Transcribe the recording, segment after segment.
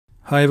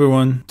Hi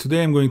everyone,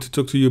 today I'm going to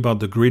talk to you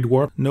about the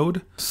GridWarp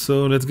node.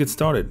 So let's get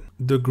started.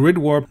 The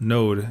GridWarp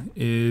node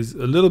is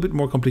a little bit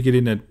more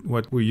complicated than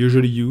what we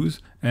usually use,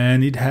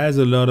 and it has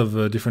a lot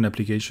of different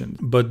applications.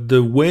 But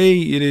the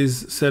way it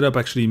is set up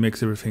actually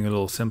makes everything a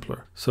little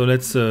simpler. So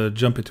let's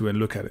jump into it and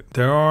look at it.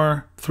 There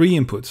are three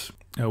inputs.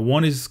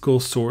 One is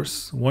called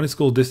source, one is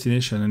called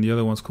destination, and the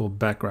other one's called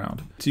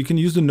background. So you can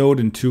use the node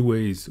in two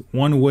ways.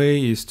 One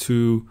way is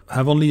to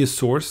have only a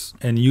source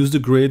and use the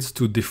grids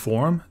to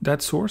deform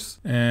that source.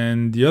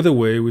 And the other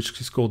way,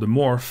 which is called the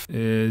morph,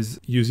 is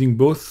using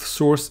both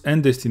source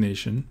and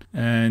destination.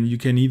 And you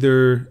can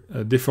either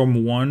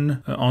deform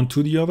one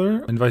onto the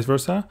other and vice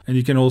versa. And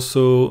you can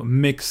also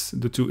mix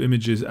the two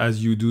images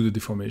as you do the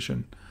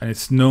deformation. And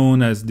it's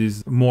known as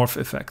these morph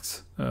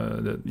effects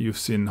that you've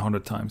seen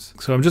 100 times.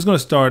 So I'm just going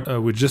to start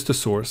with just the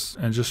source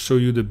and just show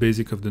you the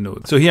basic of the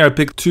node. So here I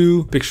picked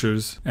two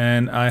pictures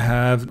and I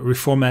have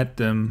reformat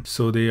them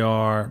so they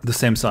are the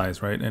same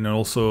size, right? And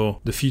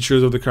also the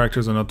features of the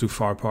characters are not too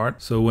far apart.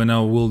 So when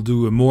I will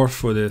do a morph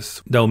for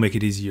this, that will make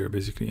it easier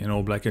basically, and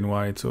all black and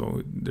white,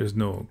 so there's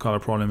no color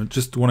problem. I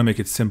just want to make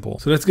it simple.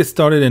 So let's get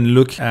started and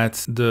look at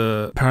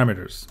the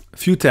parameters. A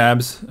few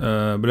tabs,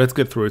 but let's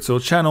get through it. So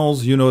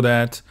channels, you know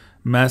that.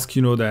 Mask,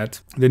 you know that.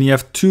 Then you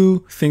have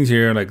two things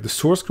here, like the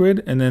source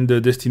grid and then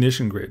the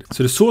destination grid.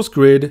 So the source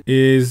grid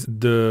is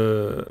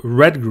the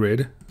red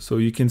grid. So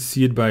you can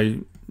see it by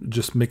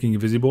just making it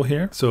visible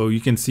here. So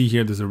you can see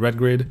here there's a red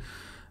grid.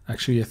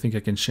 Actually, I think I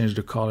can change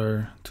the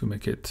color to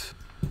make it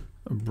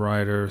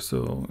brighter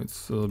so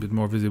it's a little bit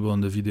more visible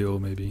on the video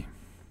maybe.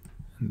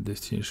 And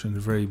destination,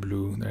 very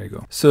blue. There you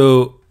go.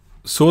 So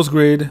source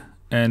grid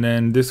and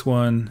then this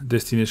one,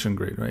 destination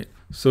grid, right?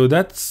 So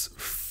that's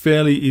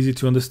fairly easy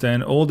to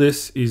understand. All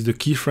this is the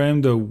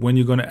keyframe. When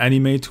you're going to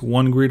animate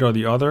one grid or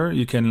the other,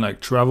 you can like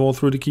travel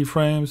through the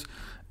keyframes,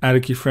 add a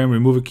keyframe,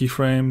 remove a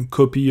keyframe,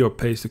 copy or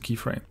paste a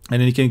keyframe.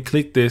 And then you can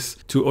click this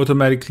to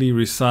automatically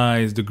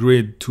resize the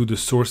grid to the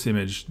source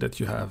image that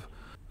you have.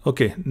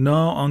 Okay,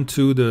 now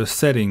onto the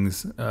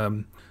settings.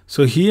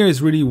 So here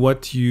is really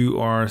what you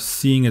are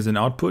seeing as an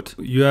output.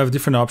 You have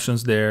different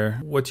options there.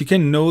 What you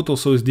can note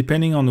also is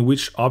depending on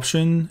which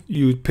option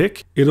you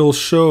pick, it'll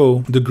show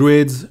the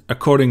grids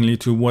accordingly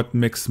to what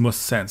makes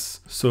most sense.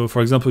 So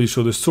for example, you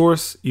show the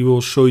source, it will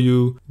show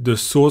you the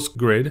source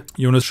grid.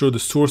 You want to show the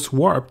source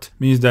warped,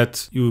 means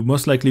that you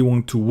most likely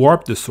want to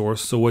warp the source.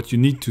 So what you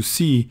need to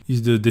see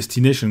is the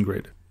destination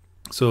grid.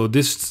 So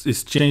this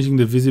is changing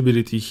the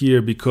visibility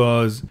here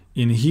because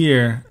in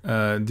here,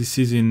 this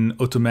is in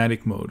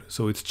automatic mode.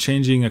 So it's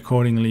changing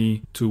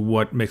accordingly to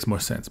what makes more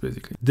sense,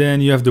 basically.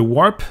 Then you have the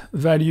warp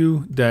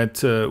value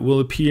that will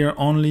appear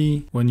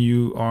only when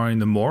you are in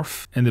the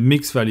morph, and the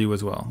mix value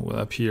as well will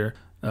appear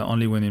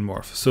only when in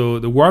morph. So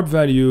the warp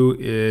value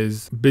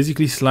is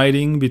basically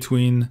sliding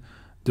between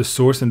the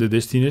source and the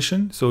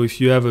destination. So if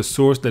you have a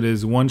source that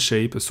is one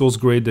shape, a source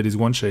grid that is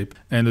one shape,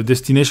 and a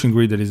destination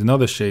grid that is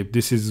another shape,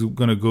 this is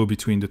going to go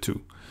between the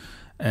two.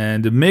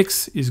 And the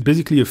mix is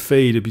basically a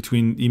fade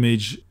between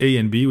image A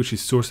and B, which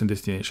is source and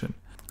destination.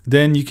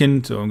 Then you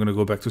can, so I'm going to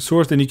go back to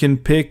source, then you can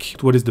pick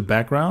what is the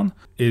background.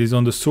 It is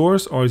on the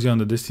source, or is it on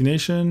the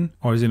destination,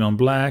 or is it on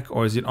black,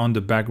 or is it on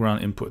the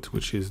background input,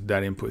 which is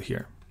that input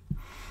here.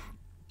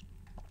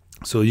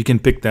 So you can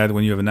pick that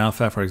when you have an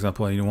alpha, for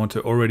example, and you want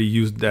to already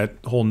use that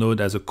whole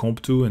node as a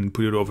comp to and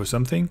put it over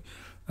something.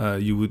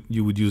 You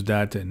would use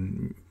that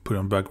and put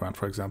on background,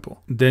 for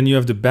example. Then you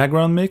have the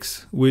background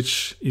mix,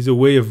 which is a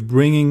way of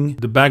bringing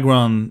the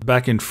background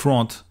back in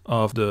front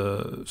of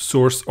the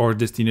source or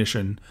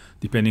destination,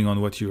 depending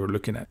on what you're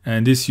looking at.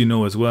 And this you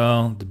know as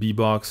well, the B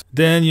box.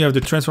 Then you have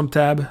the transform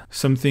tab,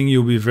 something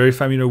you'll be very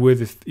familiar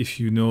with if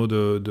you know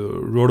the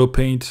roto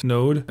paint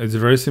node. It's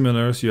very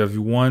similar. So you have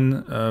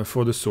one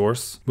for the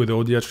source with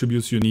all the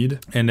attributes you need,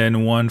 and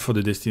then one for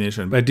the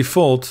destination. By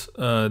default,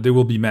 they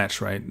will be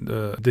matched, right?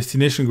 The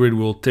destination grid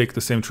will take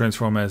the same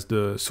transform as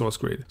the source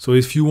grid. So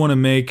if you want to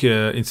make,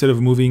 instead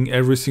of moving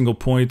every single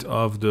point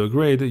of the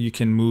grid, you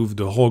can move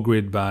the whole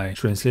grid by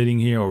translating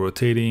here or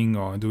rotating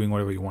or doing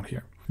whatever you want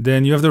here.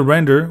 Then you have the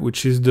render,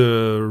 which is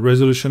the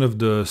resolution of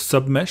the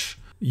submesh.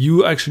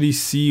 You actually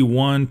see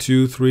 1,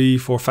 2, 3,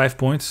 4, 5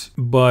 points,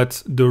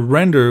 but the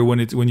render when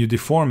you're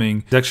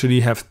deforming, it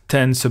actually have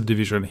 10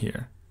 subdivision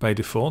here by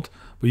default.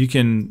 But you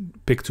can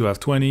pick to have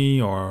 20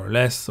 or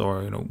less,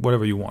 or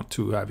whatever you want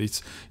to have.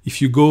 It's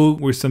if you go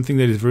with something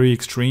that is very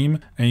extreme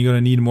and you're gonna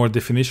need more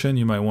definition,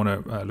 you might want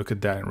to look at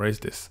that and raise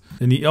this.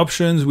 And the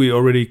options, we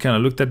already kind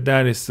of looked at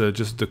that. It's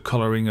just the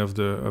coloring of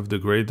the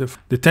grid.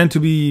 They tend to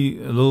be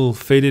a little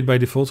faded by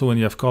default, so when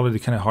you have color, they're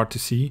kind of hard to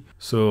see.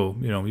 So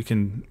you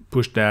can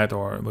push that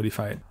or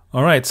modify it.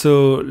 All right,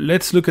 so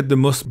let's look at the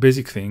most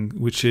basic thing,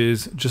 which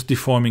is just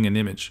deforming an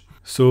image.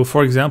 So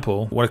for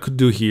example, what I could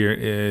do here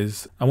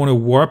is I want to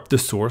warp the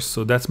source.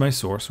 So that's my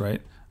source, right?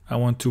 I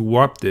want to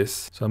warp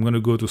this. So I'm going to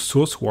go to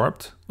source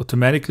warped.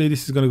 Automatically,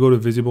 this is going to go to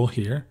visible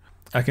here.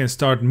 I can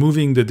start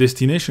moving the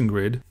destination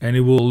grid and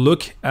it will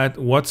look at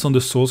what's on the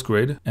source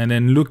grid and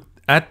then look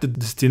at the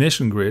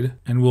destination grid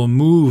and will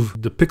move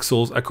the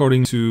pixels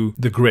according to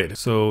the grid.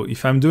 So if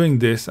I'm doing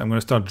this, I'm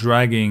going to start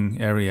dragging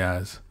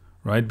areas,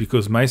 right?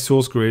 Because my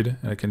source grid,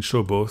 and I can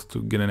show both to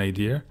get an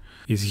idea,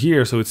 is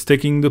here. So it's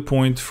taking the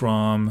point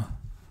from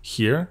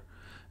here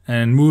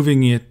and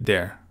moving it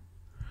there.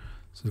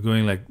 So it's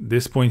going like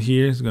this point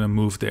here is going to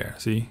move there,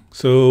 see?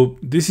 So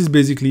this is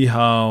basically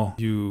how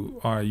you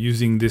are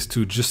using this to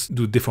just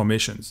do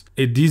deformations.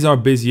 These are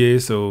Bezier,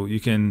 so you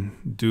can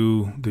do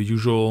the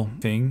usual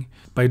thing.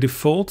 By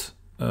default,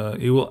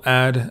 it will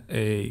add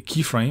a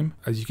keyframe,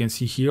 as you can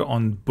see here,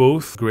 on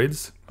both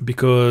grids,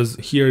 because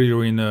here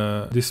you're in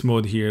this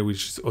mode here,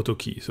 which is auto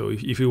key. So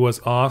if it was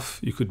off,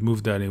 you could move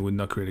that and it would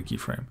not create a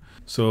keyframe.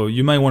 So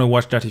you might want to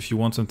watch that if you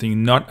want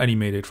something not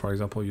animated, for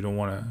example. You don't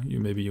want to,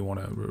 maybe you want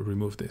to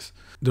remove this.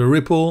 The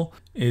ripple,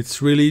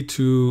 it's really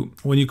to,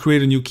 when you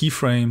create a new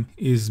keyframe,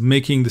 is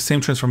making the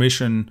same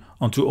transformation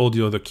onto all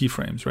the other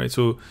keyframes, right?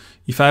 So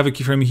if I have a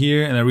keyframe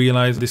here and I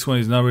realize this one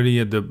is not really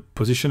at the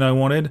position I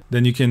wanted,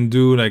 then you can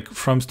do like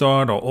from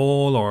start or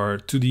all or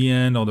to the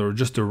end, or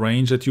just the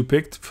range that you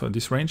picked for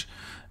this range.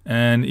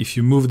 And if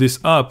you move this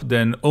up,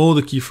 then all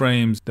the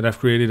keyframes that I've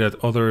created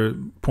at other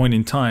point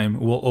in time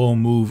will all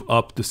move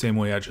up the same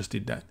way I just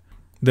did that.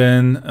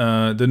 Then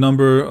the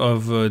number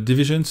of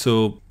divisions.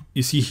 So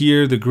you see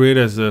here the grid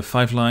has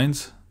 5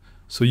 lines.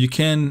 So you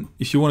can,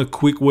 if you want a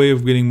quick way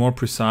of getting more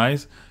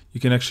precise, you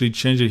can actually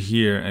change it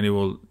here and it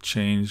will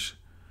change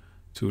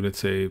to, let's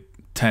say,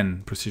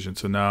 10 precision.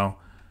 So now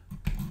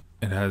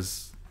it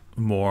has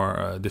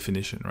more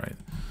definition, right?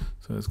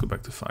 So let's go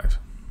back to 5.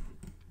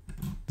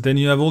 Then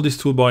you have all this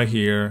toolbar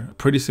here,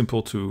 pretty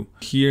simple too.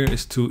 Here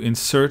is to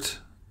insert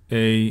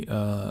a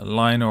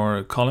line or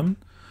a column.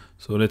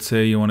 So let's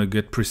say you want to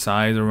get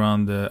precise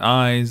around the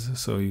eyes.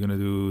 So you're going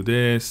to do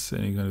this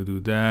and you're going to do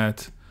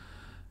that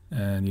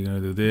and you're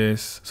going to do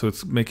this. So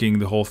it's making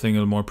the whole thing a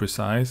little more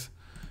precise,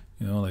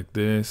 you know, like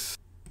this.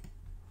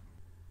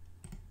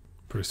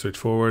 Pretty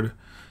straightforward.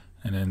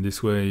 And then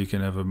this way you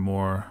can have a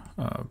more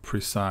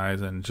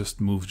precise and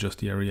just move just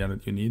the area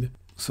that you need.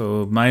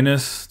 So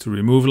minus to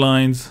remove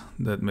lines,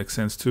 that makes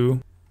sense too.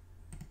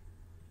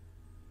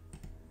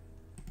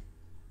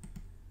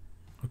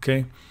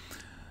 Okay.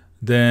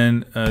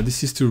 Then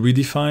this is to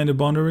redefine the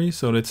boundary.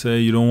 So let's say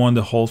you don't want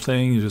the whole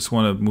thing, you just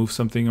want to move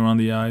something around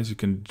the eyes, you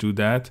can do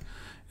that.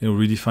 It will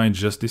redefine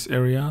just this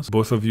area. So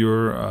both of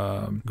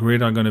your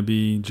grid are going to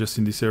be just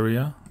in this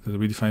area. So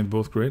redefine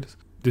both grids.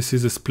 This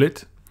is a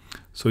split.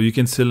 So you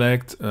can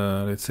select,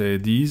 let's say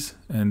these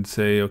and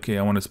say, okay,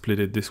 I want to split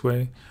it this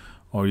way.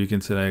 Or you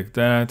can select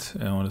that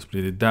and I want to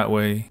split it that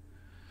way.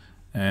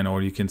 And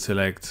or you can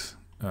select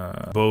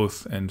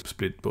both and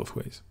split both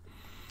ways.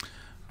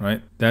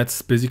 Right?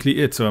 That's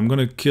basically it. So I'm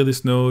going to kill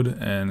this node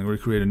and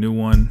recreate a new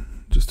one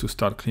just to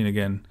start clean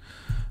again.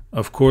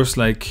 Of course,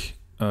 like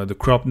the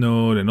crop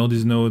node and all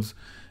these nodes,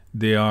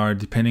 they are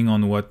depending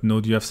on what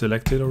node you have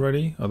selected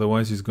already.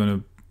 Otherwise, it's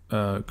going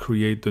to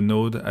create the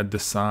node at the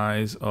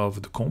size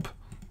of the comp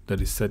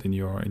that is set in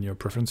your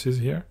preferences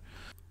here.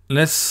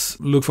 Let's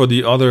look for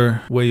the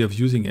other way of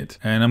using it.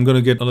 And I'm going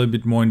to get a little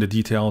bit more in the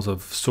details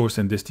of source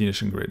and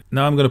destination grid.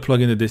 Now I'm going to plug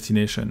in the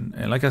destination.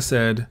 And like I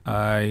said,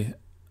 I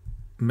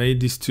made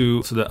these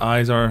two so the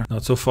eyes are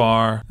not so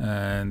far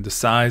and the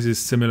size is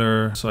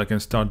similar. So I can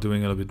start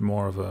doing a little bit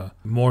more of a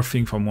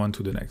morphing from one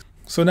to the next.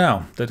 So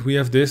now that we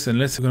have this, and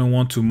we're going to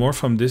want to morph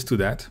from this to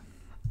that.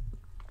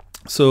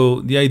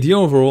 So the idea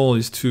overall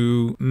is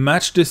to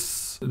match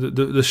this,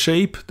 the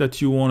shape that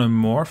you want to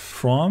morph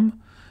from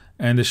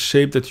and the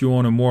shape that you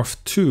want to morph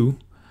to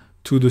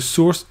the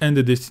source and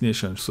the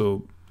destination.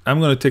 So I'm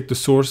going to take the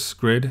source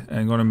grid and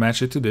I'm going to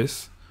match it to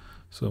this.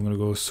 So I'm going to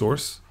go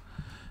source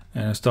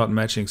and start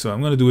matching. So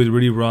I'm going to do it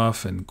really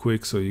rough and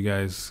quick so you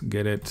guys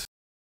get it.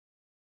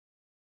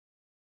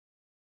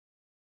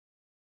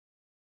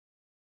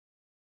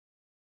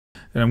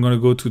 And I'm going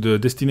to go to the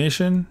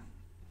destination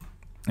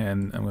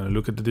and I'm going to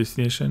look at the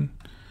destination.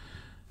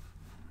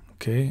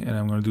 Okay, and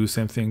I'm going to do the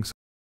same thing.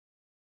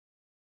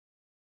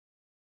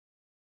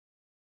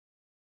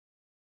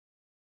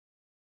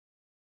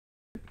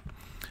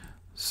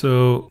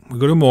 So we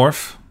go to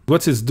morph.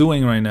 What it's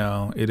doing right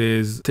now, it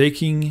is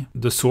taking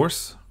the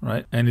source,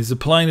 right? And it's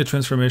applying the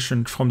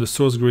transformation from the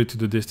source grid to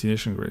the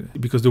destination grid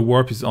because the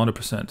warp is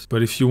 100%.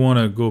 But if you want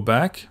to go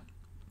back,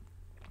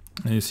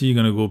 and you see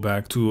you're going to go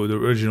back to the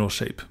original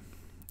shape.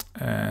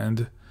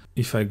 And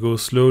if I go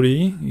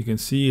slowly, you can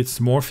see it's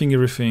morphing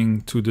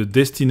everything to the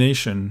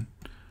destination,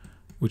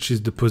 which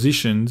is the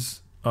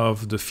positions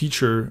of the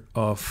feature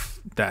of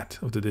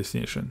the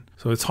destination.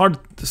 So it's hard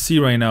to see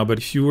right now, but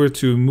if you were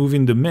to move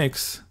in the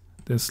mix,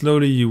 then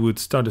slowly you would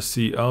start to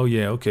see, oh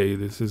yeah, okay,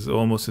 this is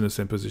almost in the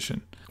same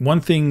position. One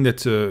thing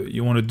that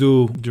you want to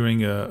do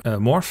during a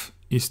morph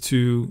is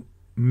to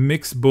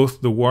mix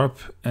both the warp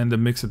and the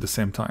mix at the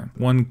same time.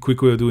 One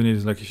quick way of doing it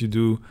is like if you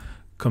do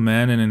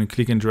command and then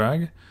click and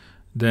drag,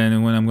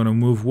 then when I'm going to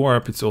move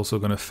warp, it's also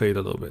going to fade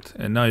a little bit.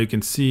 And now you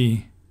can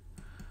see,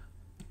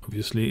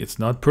 obviously it's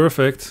not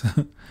perfect,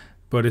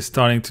 but it's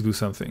starting to do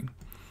something.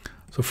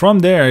 So from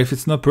there, if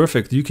it's not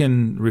perfect, you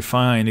can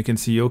refine, you can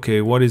see, okay,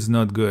 what is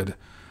not good?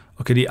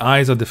 Okay, the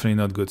eyes are definitely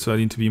not good, so I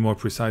need to be more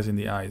precise in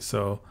the eyes.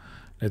 So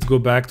let's go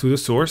back to the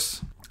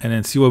source and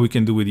then see what we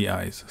can do with the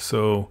eyes.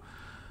 So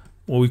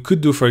what we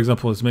could do, for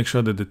example, is make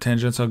sure that the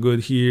tangents are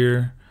good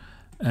here,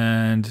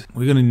 and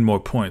we're gonna need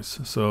more points.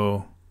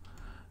 So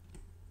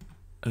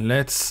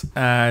let's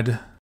add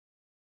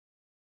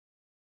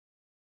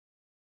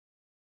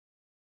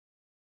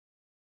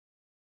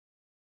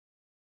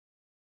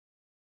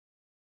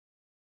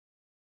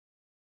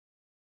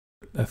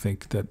I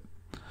think that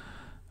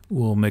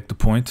will make the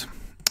point.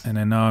 And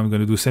then now I'm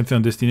going to do the same thing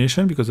on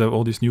destination because I have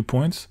all these new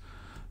points.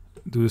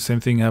 Do the same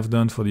thing I've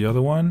done for the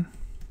other one.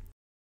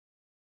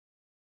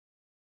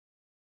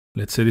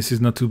 Let's say this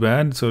is not too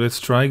bad. So let's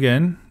try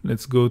again.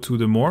 Let's go to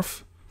the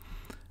morph.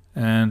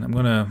 And I'm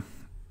going to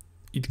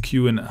hit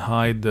Q and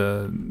hide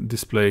the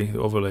display, the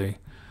overlay,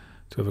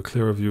 to have a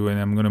clearer view.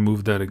 And I'm going to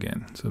move that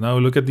again. So now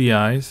look at the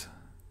eyes.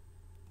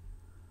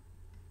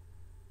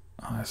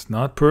 It's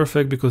not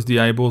perfect because the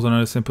eyeballs are not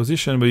in the same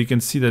position, but you can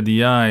see that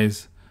the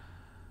eyes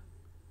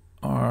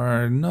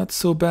are not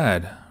so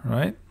bad,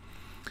 right?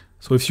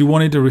 So if you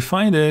wanted to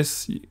refine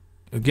this,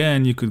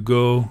 again, you could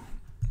go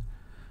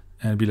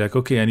and be like,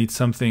 okay, I need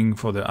something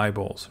for the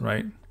eyeballs,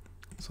 right?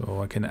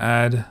 So I can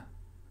add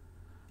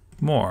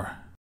more.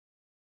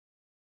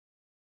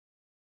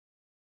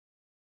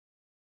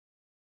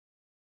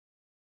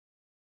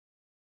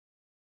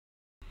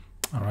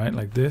 All right,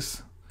 like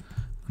this.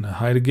 I'm gonna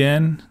hide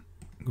again,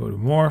 go to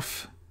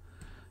morph,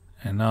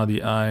 and now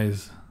the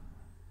eyes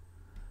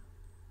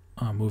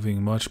are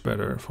moving much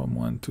better from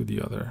one to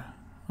the other.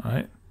 All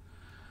right,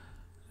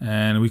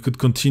 and we could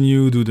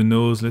continue, do the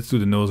nose. Let's do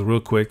the nose real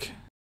quick.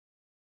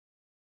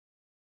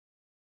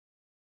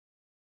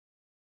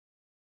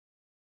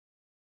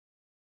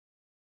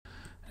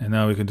 And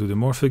now we can do the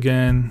morph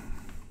again.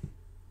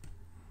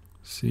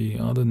 See,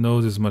 the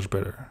nose is much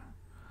better.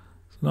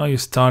 So now you're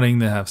starting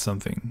to have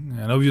something.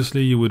 And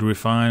obviously you would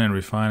refine and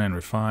refine and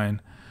refine,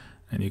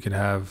 and you could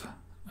have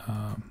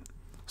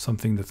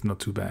something that's not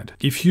too bad.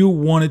 If you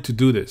wanted to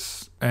do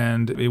this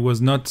and it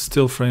was not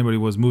still frame but it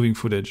was moving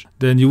footage,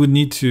 then you would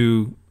need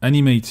to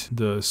animate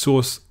the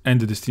source and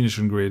the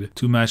destination grid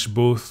to match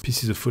both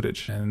pieces of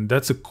footage. And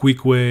that's a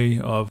quick way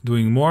of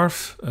doing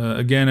morph.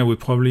 Again, I would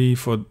probably,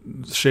 for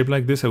shape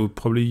like this, I would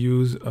probably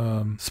use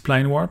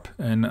spline warp,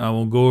 and I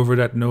will go over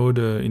that node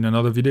in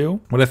another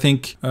video. But I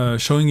think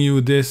showing you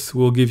this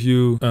will give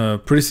you a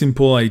pretty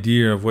simple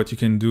idea of what you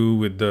can do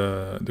with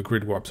the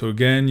grid warp. So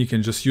again, you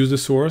can just use the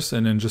source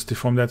and then just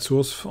deform that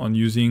source on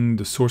using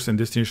the source and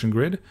destination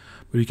grid.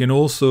 But you can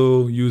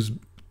also use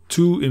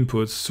two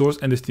inputs, source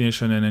and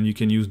destination, and then you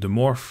can use the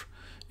morph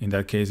in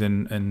that case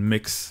and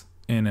mix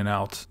in and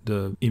out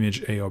the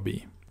image A or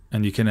B.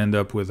 And you can end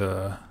up with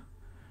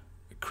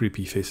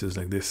creepy faces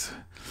like this.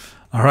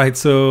 All right,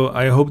 so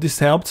I hope this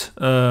helped.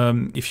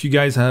 If you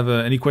guys have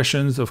any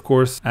questions, of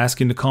course,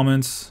 ask in the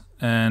comments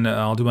and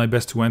I'll do my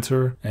best to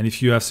answer. And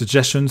if you have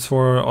suggestions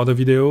for other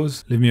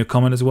videos, leave me a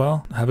comment as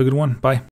well. Have a good one. Bye.